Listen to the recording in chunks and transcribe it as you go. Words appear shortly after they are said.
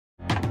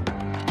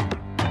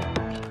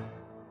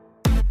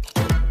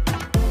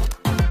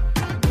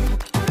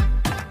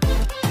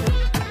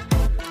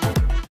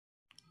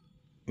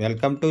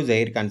Welcome to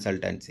Jair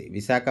consultancy.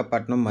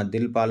 Visakhapatnam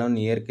Maddilapalem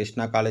near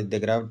Krishna college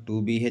దగ్గర 2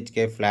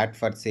 BHK flat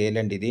for sale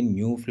and ఇది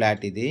new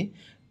flat. ఇది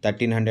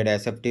 1300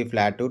 SFT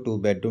flat, 2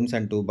 bedrooms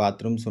and 2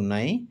 bathrooms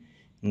ఉన్నాయి.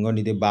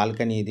 ఇంకోండి ఇది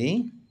బాల్కనీ, ఇది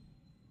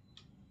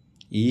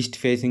ఈస్ట్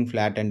ఫేసింగ్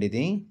ఫ్లాట్ అండి.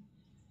 ఇది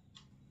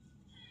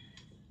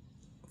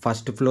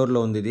ఫస్ట్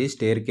ఫ్లోర్లో ఉంది. ఇది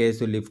stair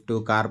case, lift,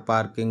 car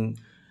parking,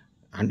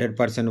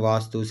 100%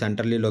 వాస్తు,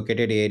 సెంట్రల్లీ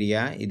లొకేటెడ్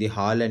ఏరియా. ఇది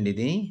హాల్ అండి.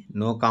 ఇది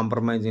no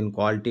compromise in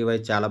quality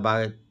wise చాలా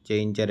బాగా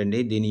చేయించారండి.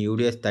 దీని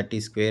యూడిఎస్ 30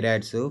 స్క్వేర్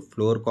యార్డ్స్,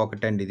 ఫ్లోర్కి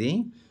ఒకటండి. ఇది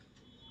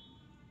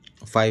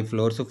 5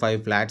 ఫ్లోర్స్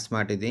 5 ఫ్లాట్స్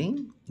మాట. ఇది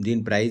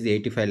దీని ప్రైస్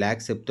 85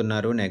 lakhs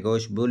చెప్తున్నారు.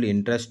 నెగోషియబుల్.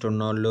 ఇంట్రెస్ట్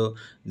ఉన్నోళ్ళు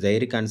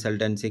జైర్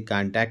కన్సల్టెన్సీ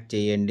కాంటాక్ట్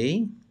చేయండి.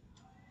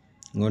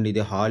 ఇంకోండి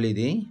ఇది హాల్.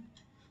 ఇది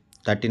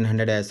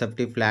 1300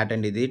 SFT ఫ్లాట్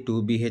అండి. ఇది 2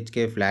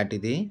 BHK ఫ్లాట్.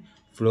 ఇది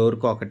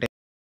ఫ్లోర్కి ఒకటే.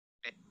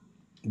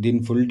 దీని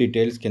ఫుల్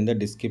డీటెయిల్స్ కింద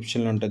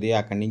డిస్క్రిప్షన్లో ఉంటుంది,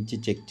 అక్కడి నుంచి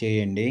చెక్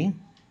చేయండి.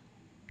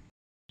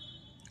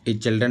 ఈ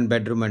చిల్డ్రన్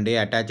బెడ్రూమ్ అండి,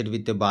 అటాచ్డ్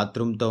విత్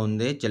బాత్రూమ్తో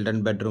ఉంది.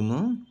 Children bedroom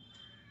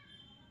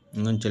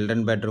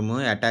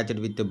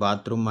attached with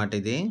bathroom మాట.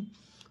 ఇది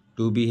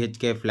 2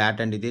 BHK ఫ్లాట్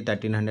అండి. ఇది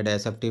 1300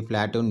 SFT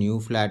flat, new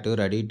flat,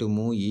 ready to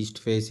move,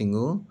 east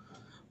facing,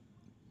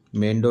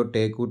 main door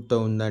టేక్వుడ్తో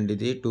ఉందండి.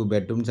 ఇది 2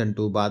 బెడ్రూమ్స్ అండ్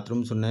 2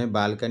 బాత్రూమ్స్ ఉన్నాయి.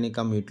 బాల్కనీ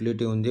కమ్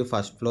యూటిలిటీ ఉంది.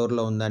 ఫస్ట్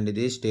ఫ్లోర్లో ఉందండి.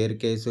 ఇది stair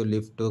case,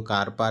 lift,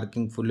 car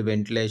parking, full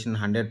ventilation,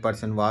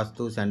 100%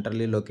 vastu,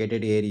 centrally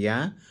located area,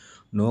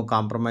 no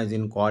compromise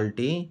in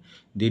quality.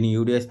 దీని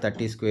UDS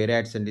 30 square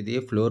yards అండి. ఇది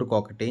ఫ్లోర్కి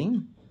ఒకటి.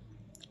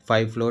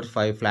 5 ఫ్లోర్స్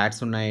 5 ఫ్లాట్స్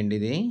ఉన్నాయండి.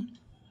 ఇది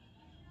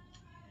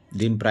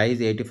దీని ప్రైస్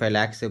 85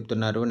 lakhs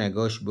చెప్తున్నారు.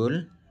 నెగోషియబుల్.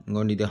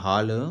 ఇంకోండి ఇది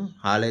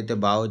హాల్ అయితే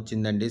బాగా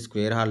వచ్చిందండి.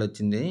 స్క్వేర్ హాల్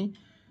వచ్చింది.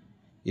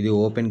 ఇది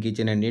ఓపెన్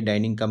కిచెన్ అండి,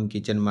 డైనింగ్ కమ్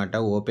కిచెన్ అన్నమాట.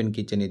 Open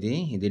kitchen.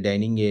 ఇది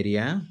dining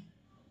area.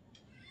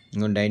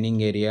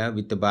 Dining area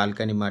with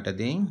balcony మాట.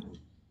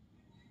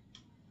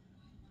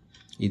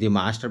 ఇది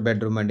మాస్టర్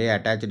బెడ్రూమ్ అండి,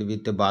 అటాచ్డ్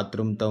విత్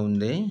బాత్రూమ్తో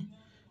ఉంది.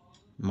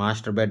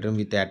 Master bedroom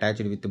with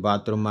attached with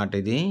bathroom మాట.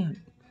 ఇది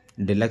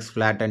డిలక్స్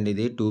ఫ్లాట్ అండి.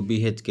 ఇది 2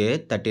 BHK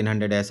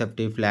 1300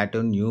 SFT flat,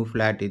 new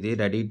flat. ఇది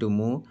ready to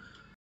move,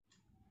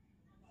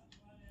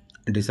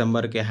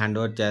 డిసెంబర్కి hand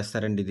over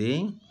చేస్తారండి. ఇది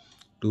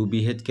 2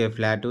 BHK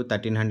flat,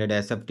 1300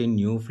 SFT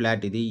new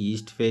flat. ఇది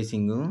ఈస్ట్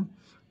ఫేసింగ్,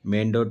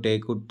 మెయిన్ డోర్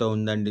టేక్వుడ్తో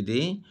ఉందండి.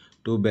 ఇది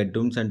 2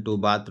 బెడ్రూమ్స్ అండ్ 2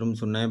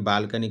 బాత్రూమ్స్ ఉన్నాయి.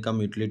 బాల్కనీ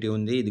కమ్ యూటిలిటీ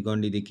ఉంది.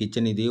 ఇదిగోండి ఇది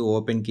కిచెన్. ఇది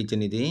ఓపెన్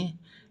కిచెన్. ఇది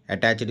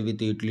అటాచ్డ్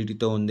విత్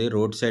యూటిలిటీతో ఉంది.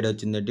 రోడ్ సైడ్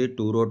వచ్చిందండి.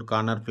 2 రోడ్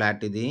కార్నర్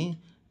ఫ్లాట్. ఇది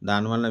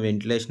దానివల్ల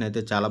వెంటిలేషన్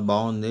అయితే చాలా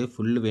బాగుంది.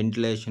 ఫుల్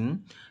వెంటిలేషన్,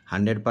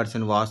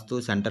 100%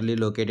 వాస్తు, centrally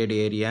located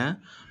area,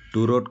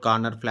 2 road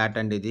corner flat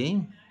అండి. ఇది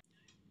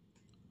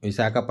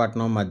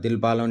విశాఖపట్నం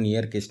మద్దిలపాలెం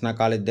నియర్ కృష్ణా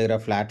కాలేజ్ దగ్గర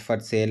ఫ్లాట్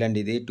ఫర్ సేల్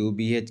అండి. ఇది 2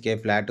 BHK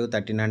ఫ్లాట్,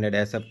 1300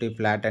 SFT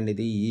ఫ్లాట్ అండి.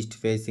 ఇది east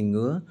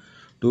facing,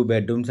 2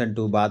 bedrooms and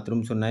 2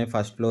 bathrooms ఉన్నాయి.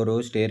 First floor,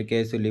 stair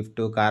case, lift,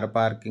 car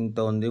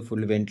పార్కింగ్తో ఉంది.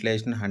 Full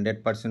ventilation,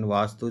 100%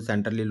 vastu,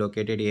 centrally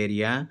located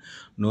area,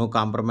 no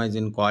compromise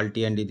in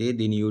quality అండి. ఇది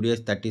దీని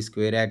యూడిఎస్ 30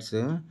 స్క్వేర్ యార్డ్స్.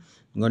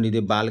 ఇంకోండి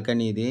ఇది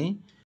బాల్కనీ.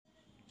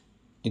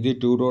 ఇది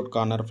 2 రోడ్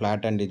కార్నర్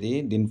ఫ్లాట్ అండి. ఇది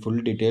దీని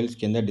ఫుల్ డీటెయిల్స్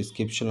కింద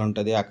డిస్క్రిప్షన్లో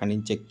ఉంటుంది, అక్కడి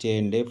నుంచి చెక్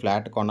చేయండి.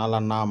 ఫ్లాట్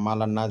కొనాలన్నా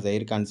అమ్మాలన్నా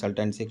జైర్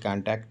కన్సల్టెన్సీ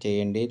కాంటాక్ట్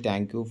చేయండి.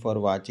 Thank you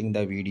for watching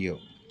the video.